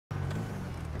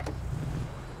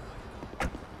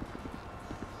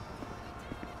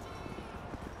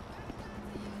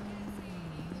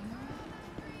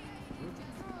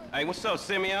Hey, what's up,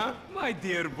 Simeon? My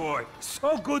dear boy,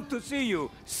 so good to see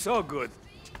you. So good.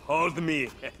 Hold me.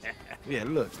 Yeah,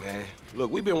 look, man.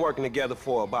 Look, we've been working together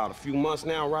for about a few months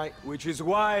now, right? Which is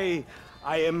why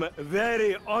I am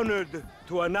very honored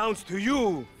to announce to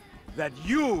you that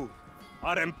you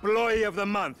are Employee of the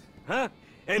Month. Huh?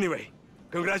 Anyway,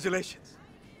 congratulations.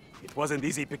 It wasn't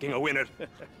easy picking a winner.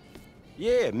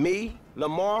 Yeah, me,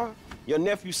 Lamar, your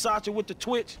nephew Sacha with the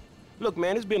Twitch. Look,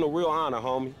 man, it's been a real honor,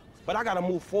 homie. But I gotta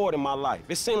move forward in my life.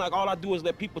 It seems like all I do is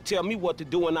let people tell me what to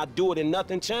do and I do it and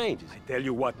nothing changes. I tell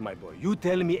you what, my boy. You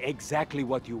tell me exactly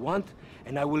what you want,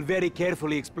 and I will very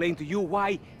carefully explain to you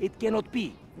why it cannot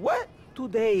be. What?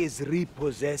 Today is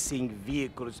repossessing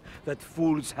vehicles that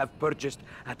fools have purchased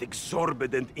at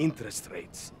exorbitant interest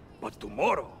rates. But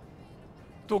tomorrow,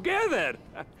 together,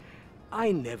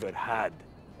 I never had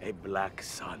a black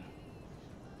son.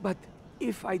 But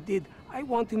if I did, I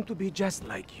want him to be just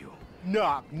like you.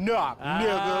 Knock, knock,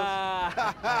 nigga.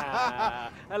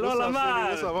 Hello,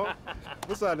 Lamar. What's up, homie?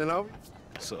 What's up, then, homie?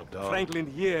 What's up, dog? Franklin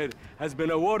here has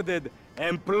been awarded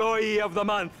Employee of the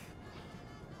Month.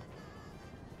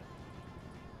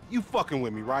 You fucking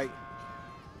with me, right?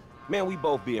 Man, we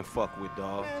both being fucked with,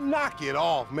 dog. Man, knock it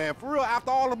off, man. For real, after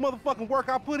all the motherfucking work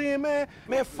I put in, man.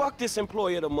 Man, fuck this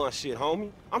Employee of the Month shit, homie.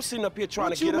 I'm sitting up here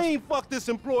trying to get us... What you mean, fuck this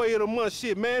Employee of the Month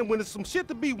shit, man? When there's some shit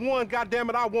to be won,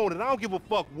 goddammit, I want it. I don't give a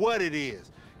fuck what it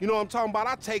is. You know what I'm talking about?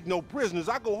 I take no prisoners.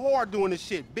 I go hard doing this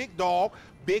shit. Big dog,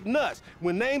 big nuts.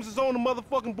 When names is on the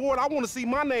motherfucking board, I want to see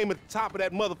my name at the top of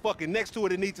that motherfucking next to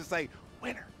it. It needs to say,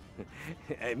 winner.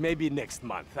 Maybe next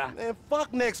month, huh? Man,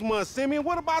 fuck next month, Simeon.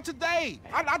 What about today?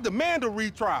 I demand a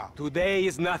retrial. Today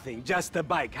is nothing, just a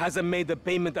bike. Hasn't made a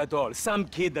payment at all. Some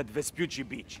kid at Vespucci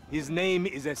Beach. His name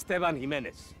is Esteban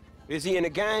Jimenez. Is he in the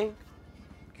gang?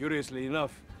 Curiously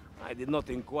enough, I did not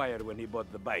inquire when he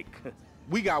bought the bike.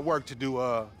 We got work to do,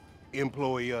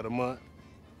 Employee of the Month.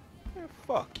 Man,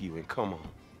 fuck you and come on.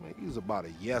 Man, he's about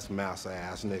a yes-mouse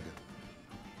ass nigga.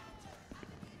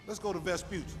 Let's go to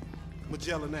Vespucci,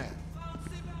 Magellan Ave.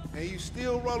 And you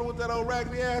still rolling with that old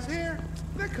raggedy ass hair?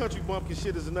 That country bumpkin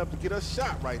shit is enough to get us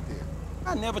shot right there.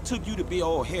 I never took you to be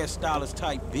old hairstylist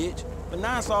type bitch, but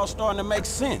now it's all starting to make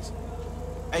sense.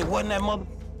 Hey, wasn't that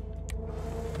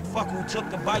motherfucker who took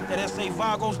the bike that S.A.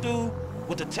 Vagos dude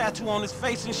with the tattoo on his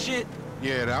face and shit?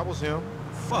 Yeah, that was him.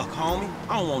 Fuck, homie.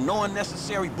 I don't want no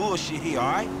unnecessary bullshit here,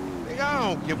 all right? Nigga, I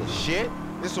don't give a shit.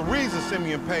 It's a reason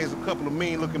Simeon pays a couple of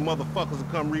mean-looking motherfuckers to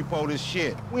come repo this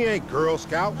shit. We ain't Girl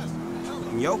Scouts.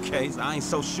 In your case, I ain't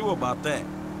so sure about that.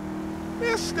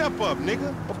 Man, step up,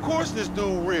 nigga. Of course this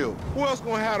dude real. Who else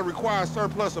gonna have to require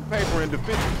surplus of paper and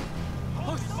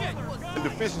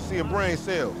deficiency of brain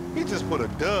cells? He just put a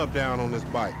dub down on this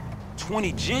bike.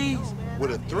 20 G's?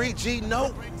 With a 3G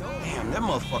note? Damn, that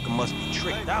motherfucker must be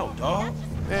tricked out, dawg.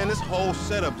 Man, this whole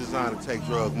setup designed to take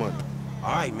drug money.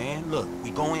 All right, man, look,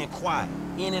 we go in quiet.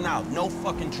 In and out, no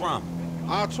fucking drama.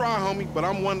 I'll try, homie, but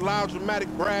I'm one loud, dramatic,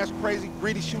 brass, crazy,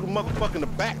 greedy, shoot a motherfucker in the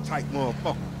back type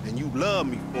motherfucker. And you love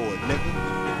me for it,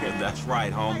 nigga. That's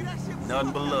right, homie.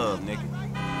 Nothing but love, nigga.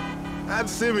 That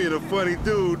Simeon a funny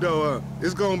dude, though.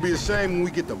 It's gonna be a shame when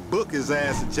we get to book his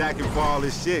ass and jack him for all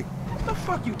this shit. What the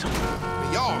fuck you talking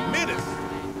about? Y'all menace.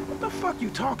 What the fuck you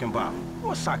talking about?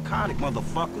 You a psychotic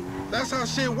motherfucker. That's how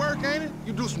shit work, ain't it?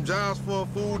 You do some jobs for a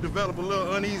fool, develop a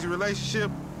little uneasy relationship.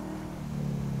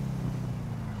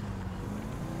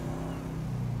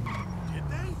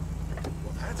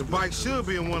 The bike should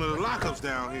be in one of the lockups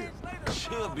down here.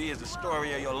 Should be is the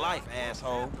story of your life,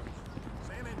 asshole.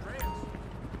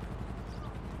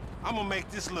 I'm gonna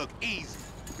make this look easy.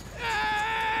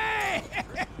 Hey!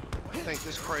 I think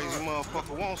this crazy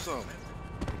motherfucker wants something.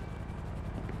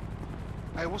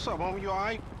 Hey, what's up, homie? You all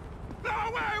right?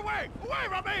 No, wait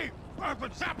from me! We're for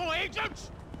sample agents!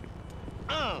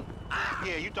 Yeah,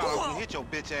 you thought I was gonna hit your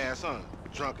bitch ass, huh?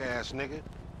 Drunk ass nigga.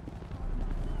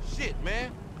 Shit,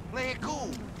 man. Play it cool.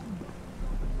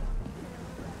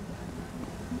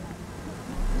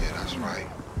 Yeah, that's right.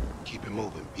 Keep it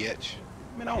moving, bitch.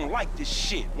 Man, I don't like this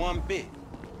shit one bit.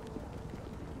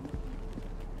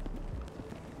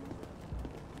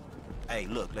 Hey,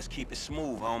 look, let's keep it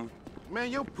smooth, homie. Man,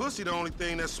 your pussy the only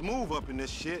thing that's smooth up in this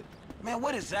shit. Man,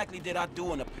 what exactly did I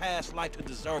do in a past life to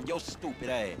deserve your stupid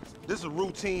ass? This is a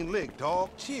routine lick,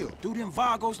 dog. Chill. Do them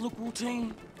Vagos look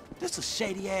routine? This a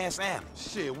shady-ass alley.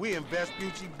 Shit, we in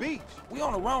Vespucci Beach. We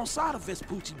on the wrong side of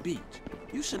Vespucci Beach.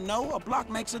 You should know a block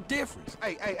makes a difference.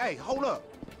 Hey, hold up.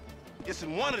 It's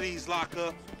in one of these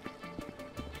lockups.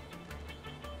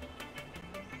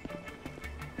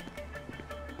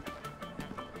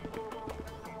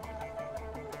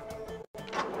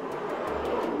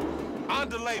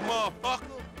 Underlay, motherfucker.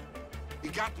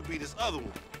 It got to be this other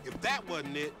one. If that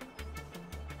wasn't it...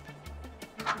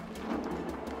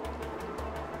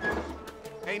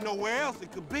 Ain't nowhere else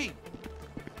it could be.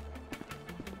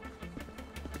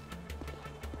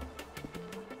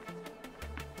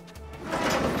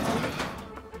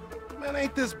 Man,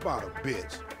 ain't this about a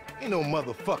bitch? Ain't no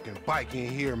motherfucking bike in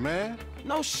here, man.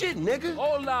 No shit, nigga.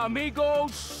 Hola,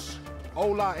 amigos.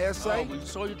 Hola, S.A.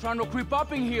 So you're trying to creep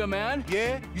up in here, man?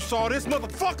 Yeah? You saw this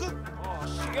motherfucker?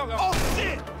 Oh,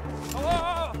 shit!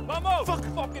 Vamos!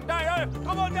 Fucking down!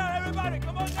 Come on down, everybody!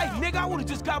 Come on Hey, down! nigga, I would've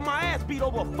just got my ass beat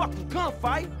over a fucking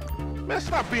gunfight. Man,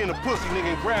 stop being a pussy,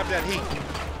 nigga, and grab that heat.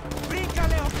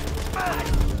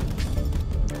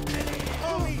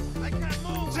 Homie, I can't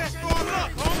move. Just going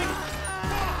up, homie.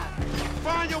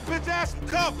 Find your bitch ass some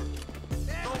cover.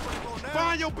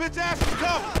 Find your bitch ass some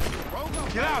cover.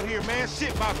 Get out here, man.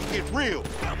 Shit about to get real.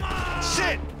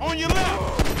 Shit, on your left.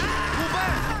 Move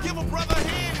back. Give a brother a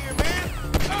hand here, man.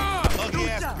 Ugly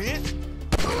ass bitch.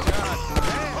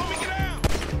 Homie, get down.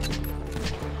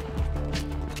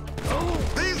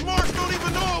 These marks don't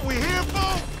even know what we're here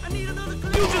for. I need another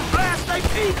clip. You just blast they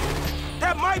feet.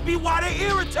 That might be why they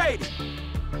irritated.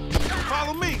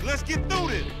 Follow me. Let's get through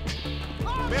this.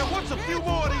 Man, what's a few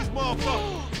more of these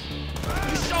motherfuckers?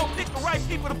 You sure pick the right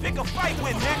people to pick a fight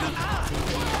with, nigga.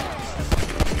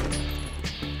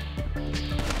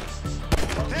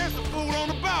 There's the fool on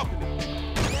the balcony.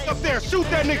 Up there, shoot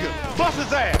that nigga. Bust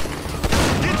his ass.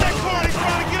 Get that car, he's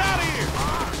trying to get out of here.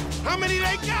 How many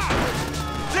they got?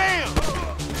 Damn.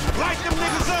 Light them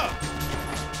niggas up.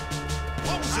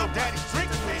 What was your daddy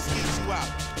drinking when he skeets you out?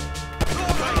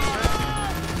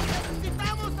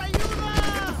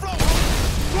 Get the floor.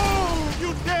 Whoa,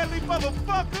 you deadly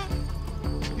motherfucker.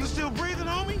 You still breathing,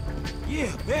 homie?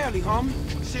 Yeah, barely, homie.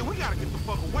 Shit, we gotta get the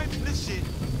fuck away from this shit.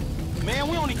 Man,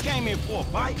 we only came in for a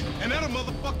bite. And that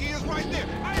motherfucker is right there.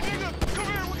 Hey, nigga, come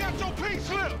here, we got your pink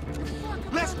slip.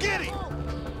 Let's get him.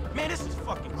 Man, this is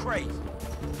fucking crazy.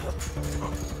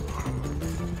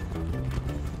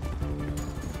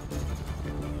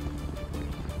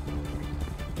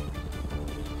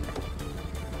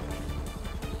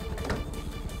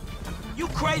 You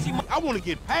crazy, I want to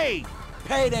get paid.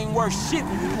 Paid ain't worth shit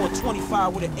when you doing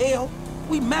 25 with an L.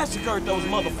 We massacred those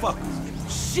motherfuckers.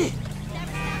 Shit.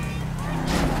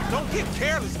 Don't get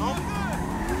careless, homie.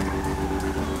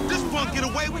 This punk get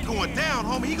away, we going down,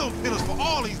 homie. He gonna pin us for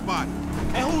all these bodies.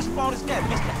 And whose fault is that,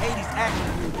 Mr. 80s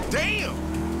action? Damn!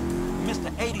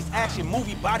 Mr. 80s action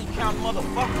movie body count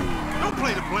motherfucker? Don't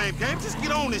play the blame game, just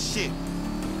get on this shit.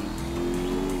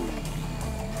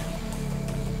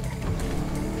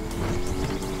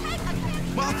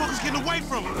 Motherfuckers getting away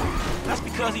from him. That's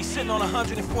because he's sitting on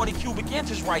 140 cubic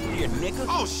inches right there, nigga.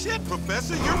 Oh shit,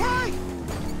 Professor, you're right.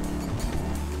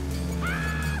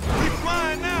 We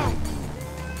flying now.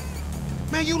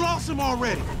 Man, you lost him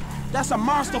already. That's a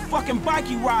monster fucking bike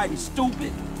you riding,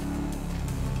 stupid.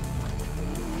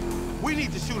 We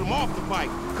need to shoot him off the bike.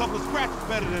 A couple of scratches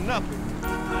better than nothing.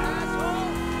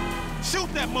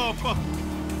 Shoot that motherfucker.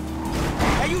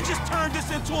 Hey, you just turned this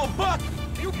into a bucket.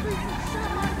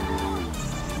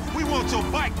 We want your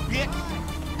bike, bitch.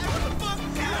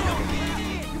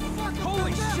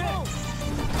 Holy shit!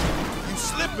 You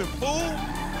slipping, fool.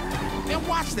 Man,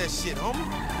 watch that shit, homie.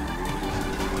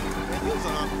 Man, he was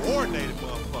an uncoordinated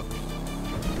motherfucker.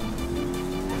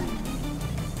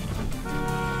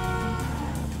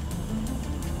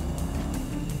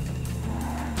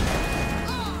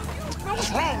 Man,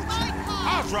 what's wrong with you?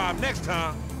 I'll drive next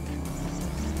time.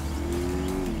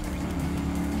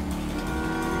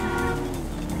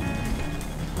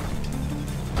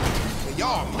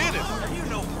 Y'all minutes. You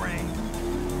know, brain.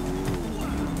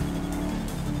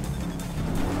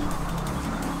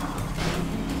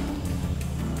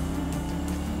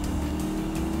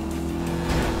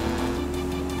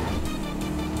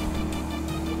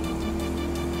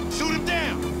 Shoot him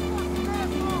down.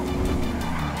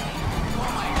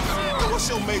 What's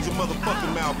your major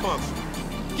motherfucking malfunction?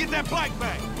 Get that bike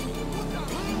back.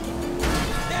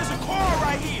 There's a car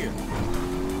right here.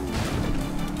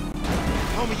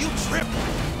 Homie, you tripping.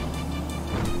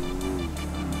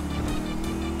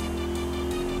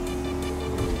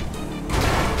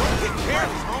 Don't get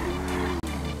careless, homie.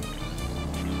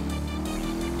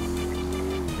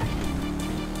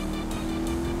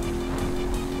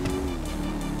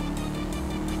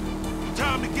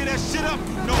 Time to get that shit up, you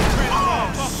no trailer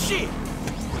motherfucker. Oh, shit.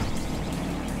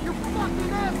 You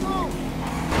fucking asshole!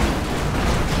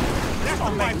 That's the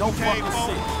Don't make life no we came fucking for.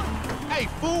 sense. Hey,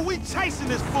 fool, we chasing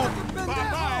this fool.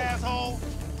 Bye-bye, asshole.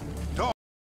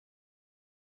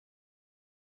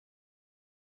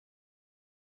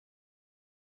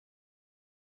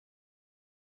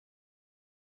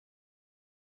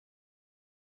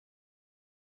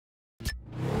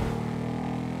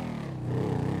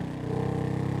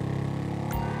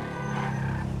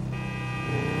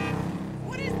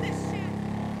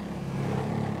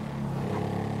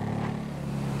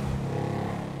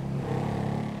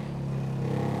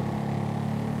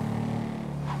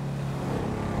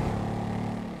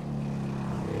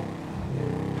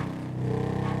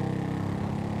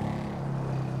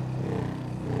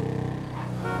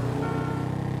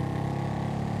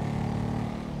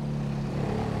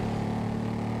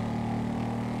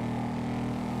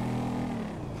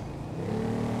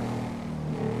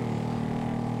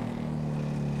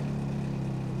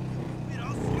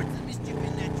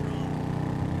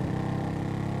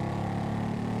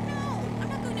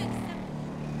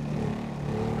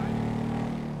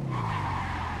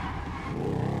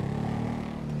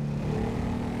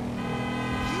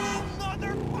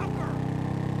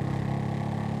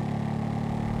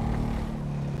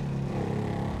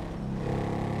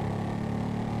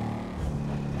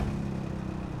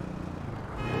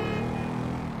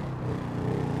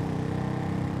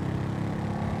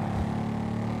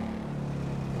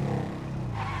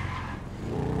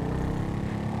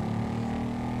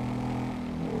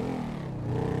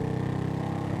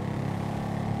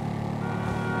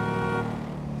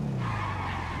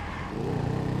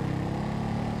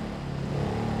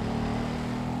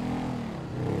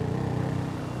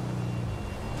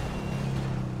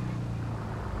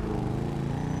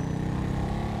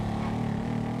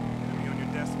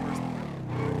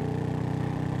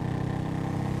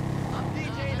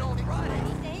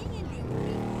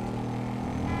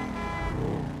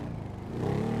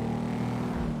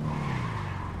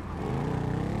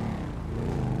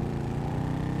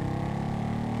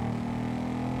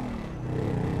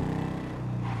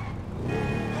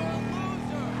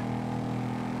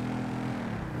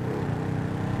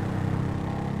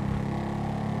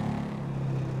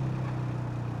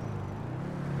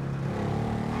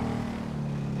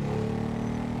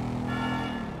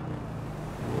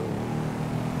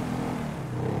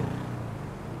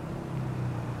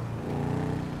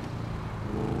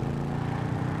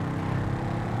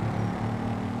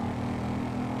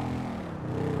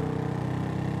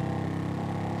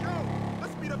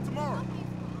 tomorrow.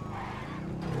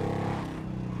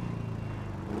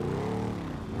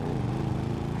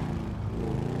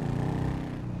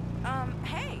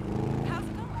 Hey, how's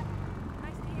it going?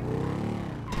 Nice to hear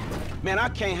from you. Man, I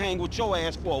can't hang with your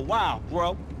ass for a while,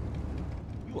 bro.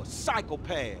 You a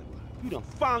psychopath. You done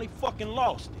finally fucking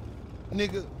lost it.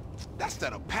 Nigga, that's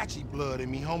that Apache blood in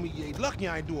me, homie. You ain't lucky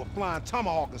I ain't do a flying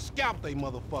tomahawk and scalp they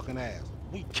motherfucking ass.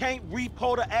 We can't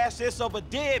repo the assets of a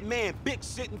dead man, big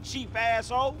sitting chief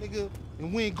asshole. Nigga,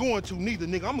 and we ain't going to neither,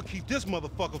 nigga. I'm gonna keep this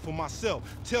motherfucker for myself.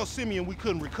 Tell Simeon we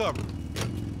couldn't recover.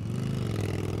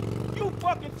 You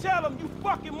fucking tell him, you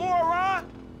fucking moron!